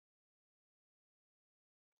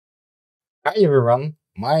Hi everyone,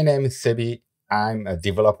 my name is Sebi. I'm a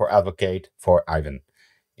developer advocate for Aiven.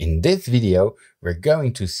 In this video, we're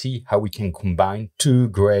going to see how we can combine two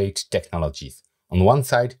great technologies. On one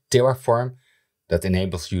side, Terraform, that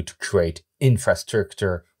enables you to create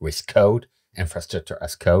infrastructure with code, infrastructure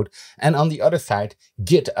as code. And on the other side,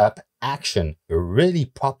 GitHub Action, a really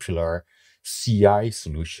popular CI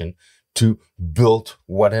solution to build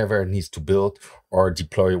whatever needs to build or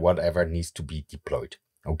deploy whatever needs to be deployed.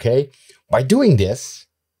 Okay, by doing this,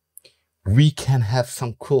 we can have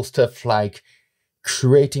some cool stuff like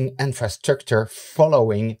creating infrastructure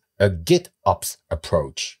following a GitOps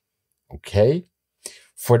approach. Okay,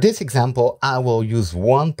 for this example, I will use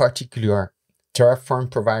one particular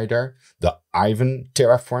Terraform provider, the Aiven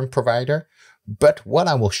Terraform provider, but what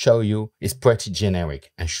I will show you is pretty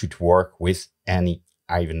generic and should work with any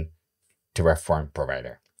Aiven Terraform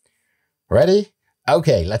provider. Ready?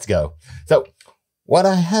 Okay, let's go. So what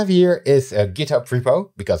I have here is a GitHub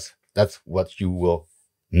repo, because that's what you will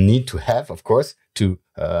need to have, of course, to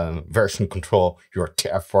version control your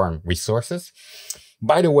Terraform resources.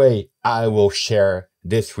 By the way, I will share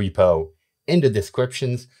this repo in the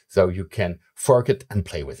descriptions so you can fork it and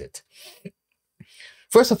play with it.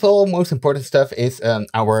 First of all, most important stuff is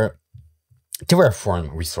our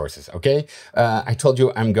Terraform resources, okay? I told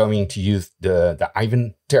you I'm going to use the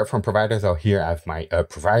Aiven Terraform provider, so here I have my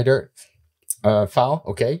provider file,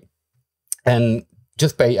 okay? And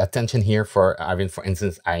just pay attention here for Aiven, for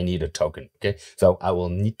instance, I need a token, okay? So I will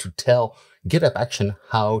need to tell GitHub Action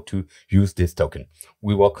how to use this token.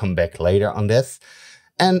 We will come back later on this.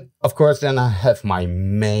 And of course, then I have my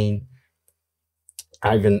main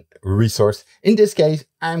Aiven resource. In this case,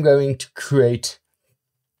 I'm going to create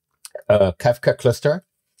a Kafka cluster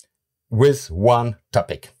with one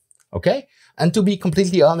topic, okay? And to be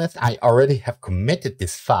completely honest, I already have committed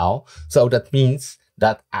this file. So that means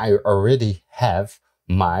that I already have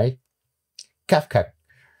my Kafka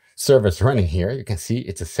service running here. You can see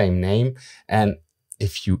it's the same name. And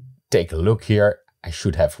if you take a look here, I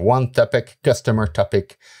should have one topic, customer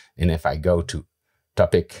topic. And if I go to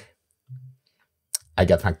topic, I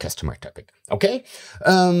get my customer topic, okay?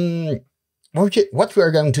 What we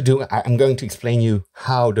are going to do, I'm going to explain you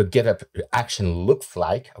how the GitHub action looks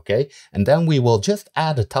like, okay? And then we will just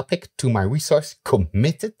add a topic to my resource,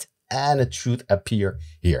 commit it, and it should appear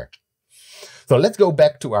here. So let's go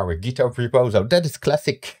back to our GitHub repo. So that is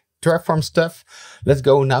classic Terraform stuff. Let's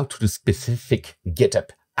go now to the specific GitHub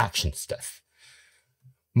action stuff.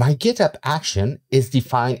 My GitHub action is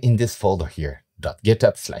defined in this folder here,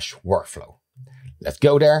 .github/workflow. Let's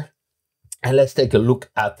go there. And let's take a look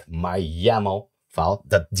at my YAML file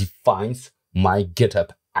that defines my GitHub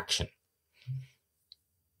action.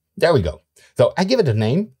 There we go. So I give it a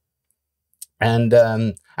name and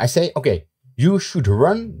I say, okay, you should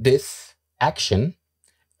run this action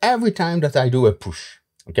every time that I do a push.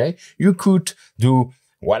 Okay, you could do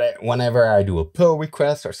whenever I do a pull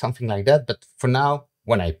request or something like that. But for now,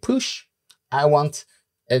 when I push, I want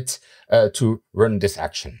it to run this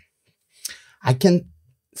action. I can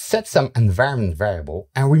set some environment variable.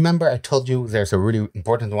 And remember, I told you there's a really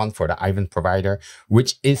important one for the Aiven provider,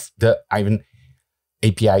 which is the Aiven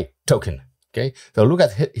API token. Okay, so look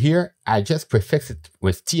at here. I just prefix it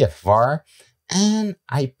with tfvar and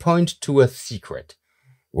I point to a secret.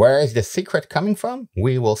 Where is the secret coming from?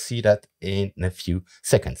 We will see that in a few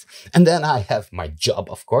seconds. And then I have my job,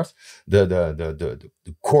 of course, the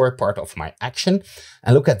core part of my action.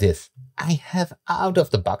 And look at this. I have out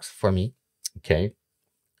of the box for me, okay,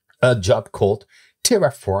 a job called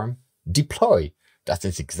Terraform deploy. That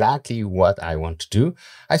is exactly what I want to do.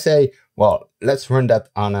 I say, well, let's run that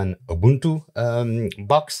on an Ubuntu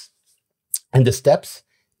box. And the steps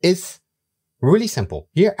is really simple.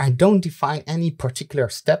 Here, I don't define any particular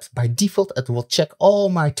steps. By default, it will check all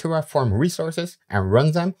my Terraform resources and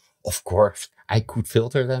run them. Of course, I could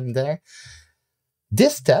filter them there.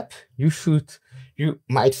 This step, you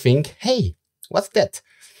might think, hey, what's that?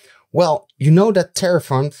 Well, you know that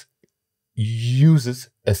Terraform uses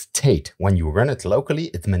a state. When you run it locally,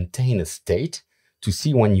 it maintains a state to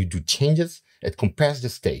see when you do changes, it compares the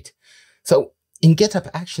state. So in GitHub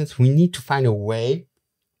Actions, we need to find a way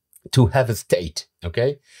to have a state,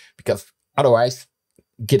 okay? Because otherwise,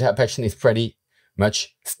 GitHub Action is pretty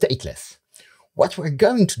much stateless. What we're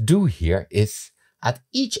going to do here is at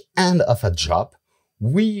each end of a job,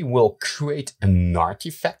 we will create an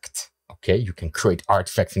artifact. Okay, you can create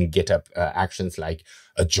artifacts in GitHub Actions like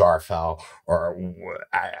a jar file or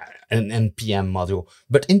an npm module.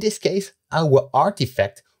 But in this case, our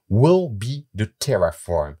artifact will be the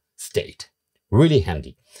Terraform state. Really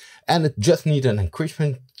handy. And it just needs an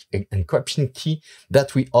encryption key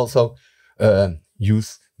that we also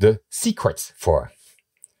use the secrets for.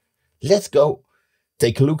 Let's go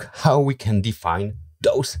take a look how we can define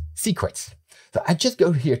those secrets. So I just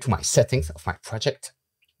go here to my settings of my project.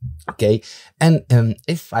 Okay, and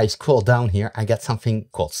if I scroll down here, I get something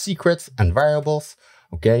called secrets and variables.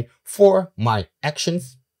 Okay, for my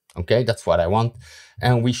actions. Okay, that's what I want.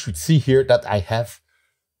 And we should see here that I have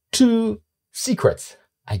 2 secrets.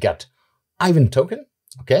 I got Aiven token.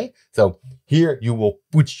 Okay, so here you will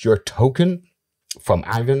put your token from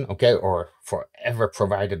Aiven, okay, or for every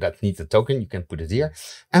provider that needs a token, you can put it here.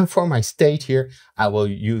 And for my state here, I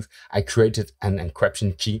created an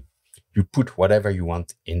encryption key. You put whatever you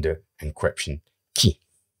want in the encryption key.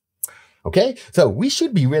 Okay, so we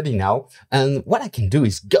should be ready now. And what I can do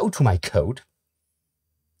is go to my code,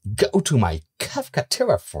 go to my Kafka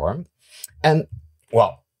Terraform, and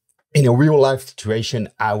well, in a real life situation,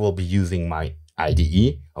 I will be using my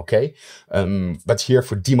IDE, okay? But here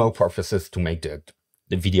for demo purposes, to make the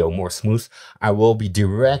video more smooth, I will be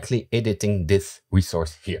directly editing this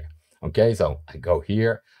resource here. Okay, so I go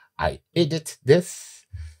here, I edit this,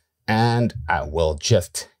 and I will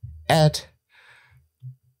just add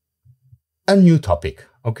a new topic,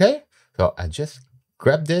 okay? So I just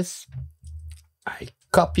grab this, I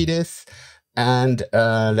copy this, and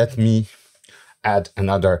let me add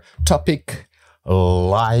another topic,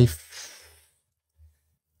 live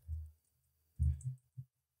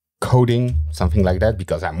coding, something like that,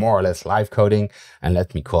 because I'm more or less live coding, and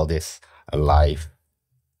let me call this a live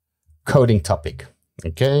coding topic.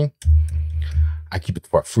 Okay, I keep it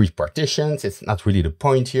for 3 partitions. It's not really the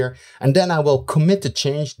point here. And then I will commit the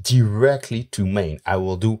change directly to main. I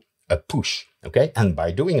will do a push. Okay, and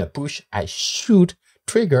by doing a push, I should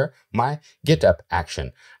trigger my GitHub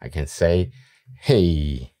action. I can say,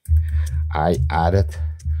 hey, I added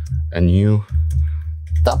a new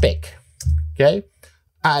topic. Okay,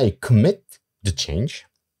 I commit the change.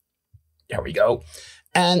 There we go.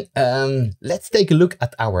 And let's take a look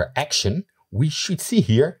at our action. We should see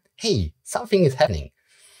here, hey, something is happening.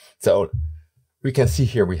 So we can see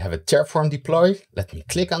here we have a Terraform deploy. Let me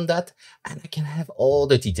click on that and I can have all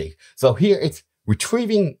the details. So here it's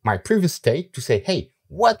retrieving my previous state to say, hey,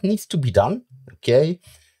 what needs to be done? Okay,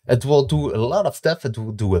 it will do a lot of stuff. It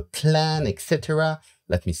will do a plan, etc.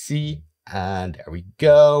 Let me see. And there we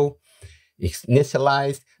go. It's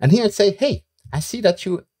initialized. And here it say, hey, I see that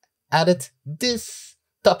you added this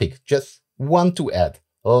topic. Just want to add.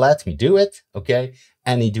 Let me do it. Okay.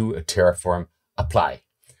 And you do a Terraform apply.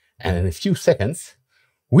 And in a few seconds,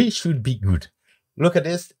 we should be good. Look at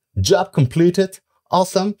this. Job completed.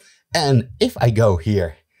 Awesome. And if I go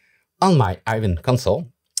here on my Aiven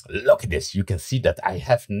console, look at this. You can see that I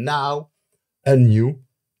have now a new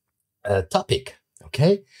topic.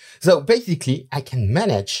 Okay. So basically, I can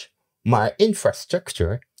manage my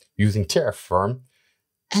infrastructure using Terraform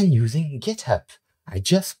and using GitHub. I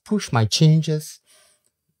just push my changes.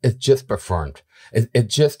 It just performed. It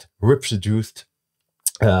just reproduced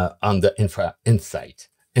on the infra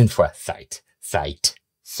site.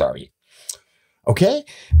 Sorry. Okay.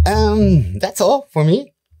 That's all for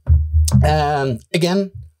me.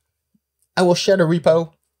 Again, I will share the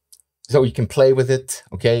repo so you can play with it.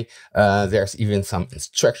 Okay. There's even some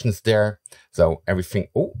instructions there. So everything,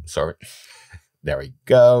 oh, sorry. There we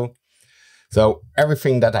go. So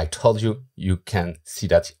everything that I told you, you can see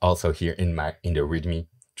that also here in the README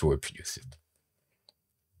to reproduce it.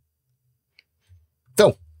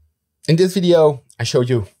 So in this video, I showed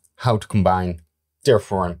you how to combine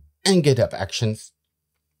Terraform and GitHub Actions.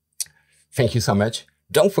 Thank you so much.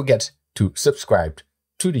 Don't forget to subscribe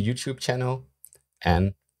to the YouTube channel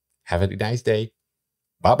and have a nice day.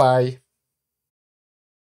 Bye-bye.